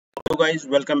guys,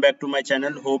 welcome back to my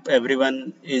channel. Hope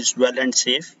everyone is well and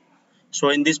safe. So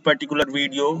in this particular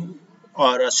video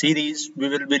or a series, we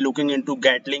will be looking into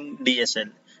Gatling DSL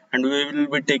and we will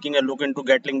be taking a look into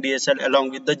Gatling DSL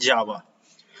along with the Java.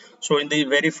 So in the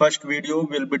very first video,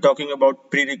 we'll be talking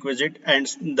about prerequisite and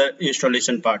the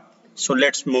installation part. So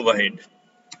let's move ahead.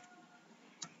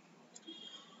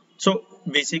 So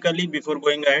basically, before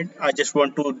going ahead, I just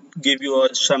want to give you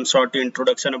some sort of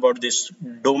introduction about this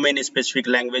domain specific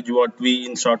language, what we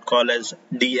in short call as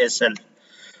DSL.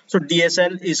 So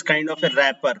DSL is kind of a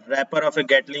wrapper of a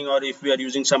Gatling, or if we are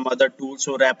using some other tool,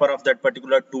 so wrapper of that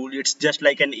particular tool, it's just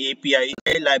like an API,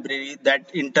 a library that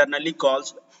internally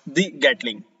calls the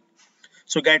Gatling.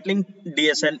 So Gatling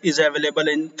DSL is available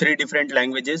in 3 different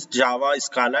languages: Java,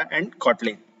 Scala, and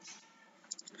Kotlin.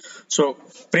 So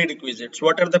prerequisites.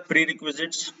 What are the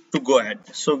prerequisites to go ahead?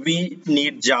 So we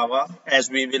need Java, as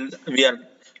we are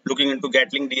looking into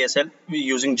Gatling DSL. We're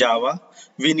using Java.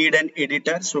 We need an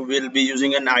editor, so we'll be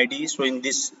using an IDE. So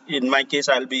in my case,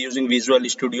 I'll be using Visual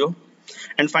Studio.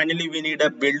 And finally, we need a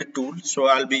build tool. So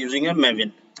I'll be using a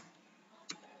MAven.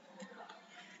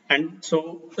 And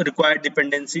so required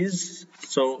dependencies.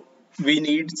 So we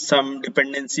need some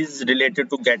dependencies related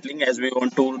to Gatling, as we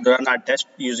want to run our test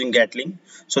using Gatling.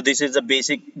 So this is the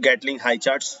basic Gatling high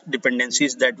charts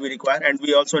dependencies that we require, and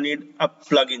we also need a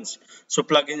plugins. So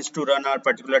plugins to run our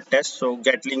particular test. So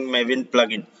Gatling MAven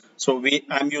plugin. So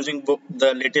I'm using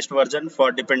the latest version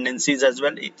for dependencies as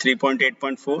well,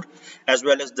 3.8.4, as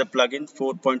well as the plugin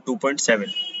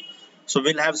 4.2.7. So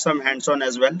we'll have some hands-on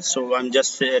as well. So I'm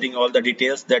just sharing all the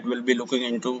details that we'll be looking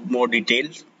into more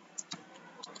details.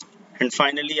 And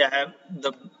finally, I have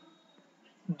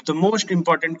the most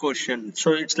important question.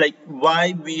 So it's like,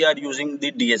 why we are using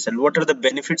the DSL? What are the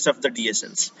benefits of the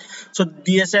DSLs? So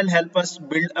DSL help us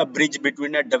build a bridge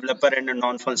between a developer and a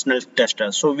non-functional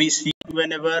tester. So we see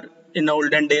whenever in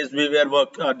olden days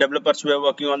developers were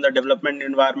working on the development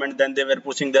environment, then they were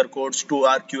pushing their codes to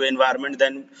our QA environment,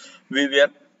 then we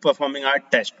were performing our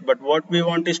test. But what we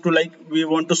want is we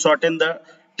want to shorten the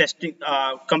testing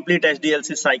complete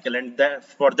SDLC cycle, and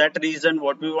for that reason,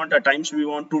 what we want at times, we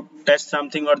want to test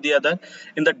something or the other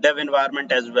in the dev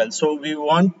environment as well. So we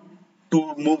want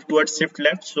to move towards shift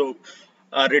left, so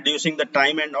reducing the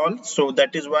time and all. So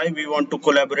that is why we want to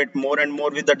collaborate more and more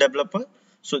with the developer.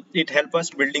 So it helps us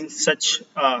building such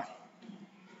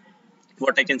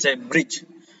what I can say bridge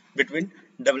between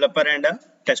developer and a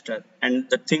tester. And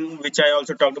the thing which I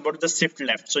also talked about is the shift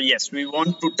left. So yes, we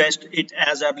want to test it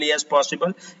as early as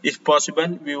possible. If possible,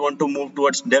 we want to move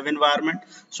towards dev environment.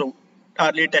 So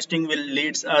early testing will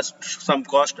leads us to some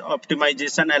cost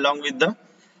optimization along with the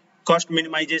cost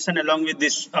minimization, along with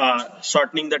this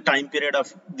shortening the time period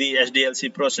of the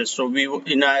SDLC process. So we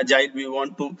in Agile we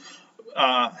want to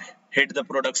hit the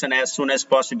production as soon as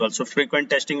possible. So frequent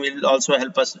testing will also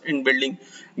help us in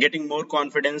getting more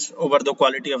confidence over the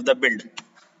quality of the build.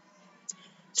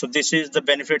 So this is the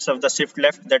benefits of the shift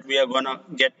left that we are gonna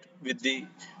get with the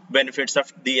benefits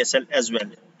of DSL as well.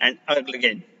 And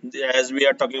again, as we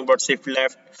are talking about shift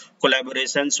left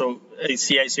collaboration, so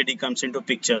CI/CD comes into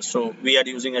picture. So we are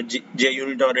using a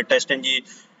JUnit or a TestNG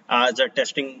as a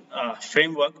testing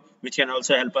framework, which can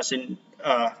also help us in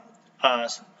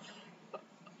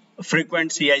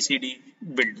frequent CI/CD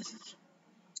build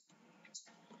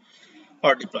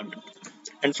or deployment.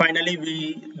 And finally,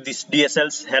 these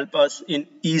DSLs help us in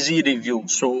easy review.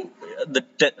 So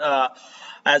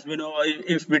as we know,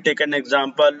 if we take an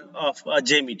example of a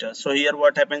JMeter, so here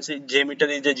what happens is JMeter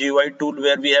is a GUI tool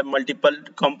where we have multiple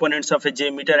components of a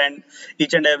JMeter, and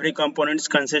each and every component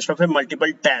consists of a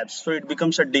multiple tabs. So it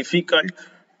becomes a difficult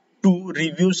to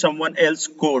review someone else's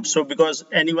code. So because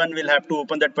anyone will have to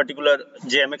open that particular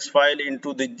JMX file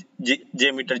into the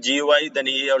JMeter GUI, then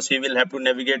he or she will have to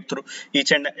navigate through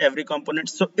each and every component.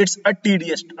 So it's a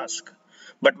tedious task.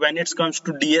 But when it comes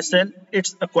to DSL,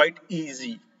 it's quite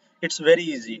easy. It's very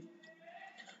easy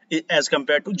as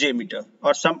compared to JMeter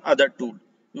or some other tool,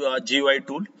 GUI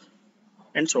tool,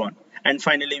 and so on. And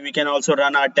finally, we can also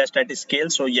run our test at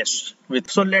scale. So yes,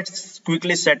 so let's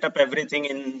quickly set up everything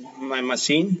in my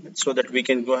machine so that we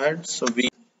can go ahead. So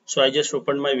I just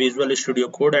opened my Visual Studio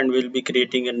Code and we'll be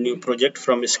creating a new project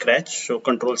from scratch. So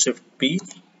Control Shift P.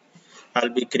 I'll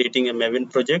be creating a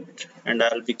MAven project and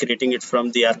I'll be creating it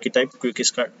from the archetype, Quick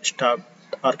Start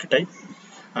archetype.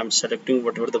 I'm selecting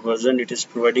whatever the version it is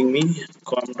providing me,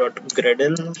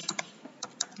 com.gradle.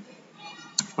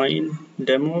 Fine,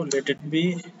 demo, let it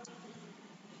be.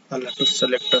 I'll have to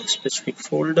select a specific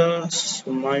folder.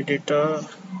 So my data,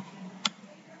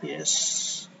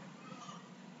 yes,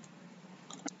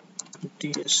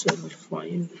 DSL,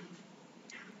 fine.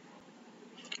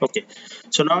 Okay,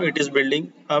 so now it is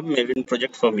building a Maven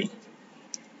project for me.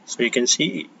 So you can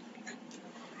see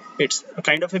it's a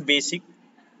kind of a basic.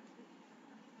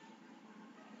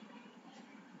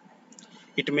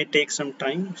 It may take some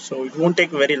time, so it won't take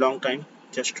very long time,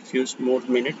 just a few more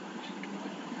minutes.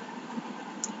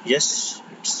 Yes,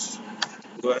 it's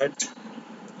go ahead.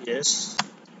 Yes,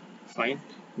 fine.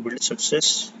 Build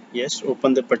success. Yes,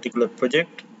 open the particular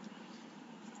project.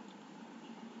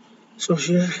 So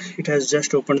here it has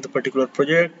just opened the particular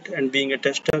project, and being a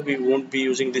tester, we won't be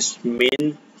using this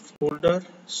main folder.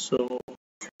 So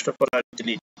first of all, I'll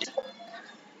delete.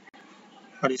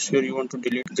 Are you sure you want to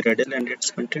delete Gradle and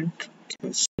its content?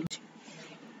 Cancel.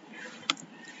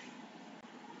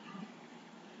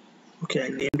 Okay, I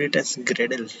named it as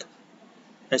Gradle.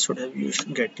 I should have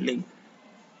used Gatling.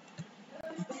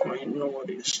 Fine, no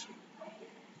worries.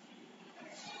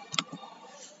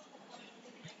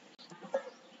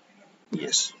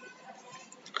 Yes.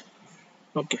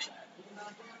 Okay.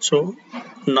 So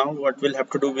now what we'll have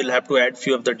to do, we'll have to add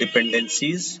few of the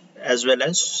dependencies as well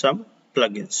as some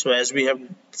plugins. So as we have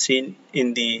seen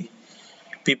in the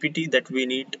PPT that we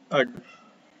need a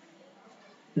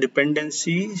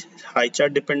dependency, high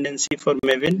chart dependency for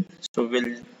Maven. So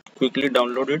we'll quickly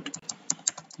download it.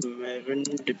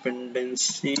 Maven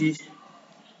dependency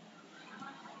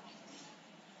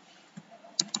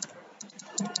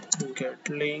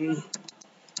Gatling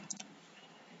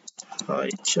high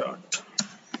chart.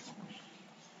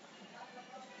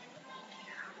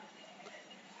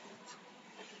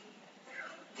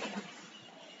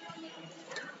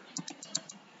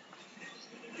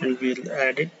 And we'll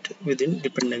add it within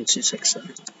dependency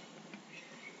section.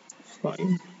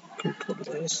 Fine.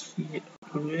 Control S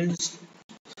always.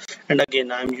 And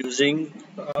again, I'm using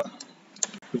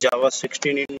Java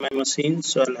 16 in my machine,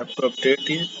 so I'll have to update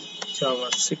it.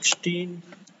 Java 16.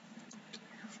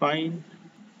 Fine.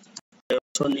 I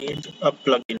also need a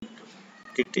plugin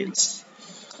details.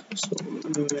 So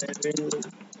Maven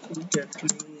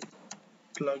Gatling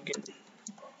plugin.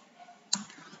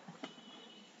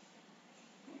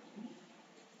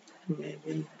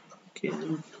 Maven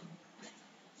plugin.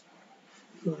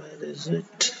 Where is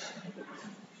it?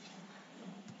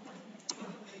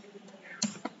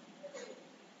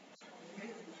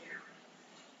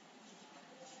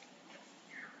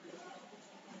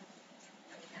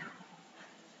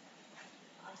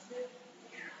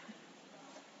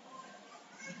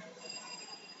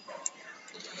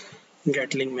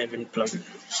 Gatling Maven plugin.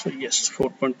 So yes,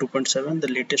 4.2.7, the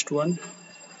latest one.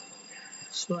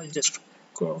 So I just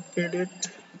copied it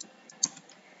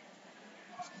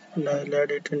and I'll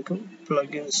add it into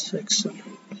plugins section.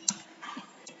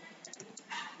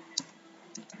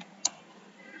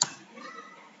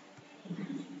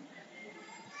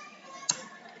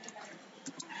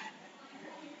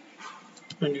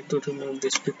 I need to remove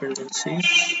this dependency.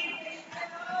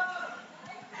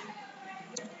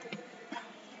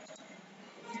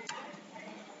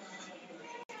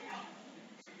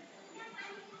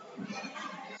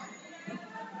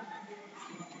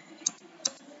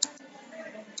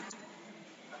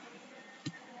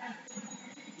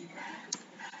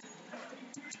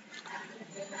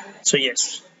 So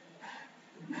yes,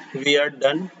 we are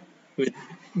done with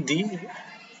the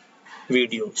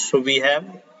video. So we have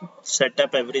set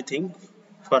up everything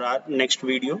for our next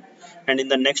video, and in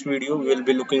the next video we will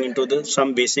be looking into the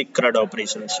some basic CRUD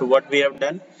operations. So what we have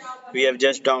done, we have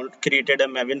just created a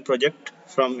Maven project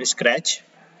from scratch,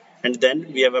 and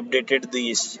then we have updated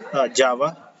this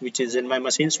Java which is in my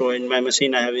machine. So in my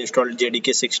machine I have installed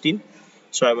JDK 16.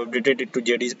 So I have updated it to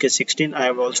JDK 16. I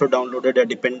have also downloaded a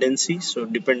dependency. So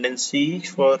dependency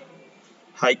for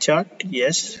high chart,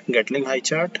 yes, Gatling high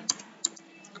chart,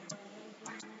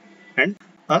 and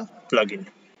a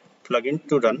plugin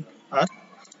to run our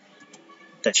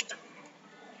test.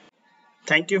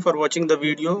 Thank you for watching the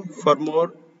video. For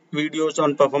more videos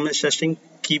on performance testing,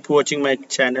 keep watching my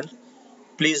channel.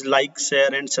 Please like,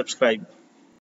 share and subscribe.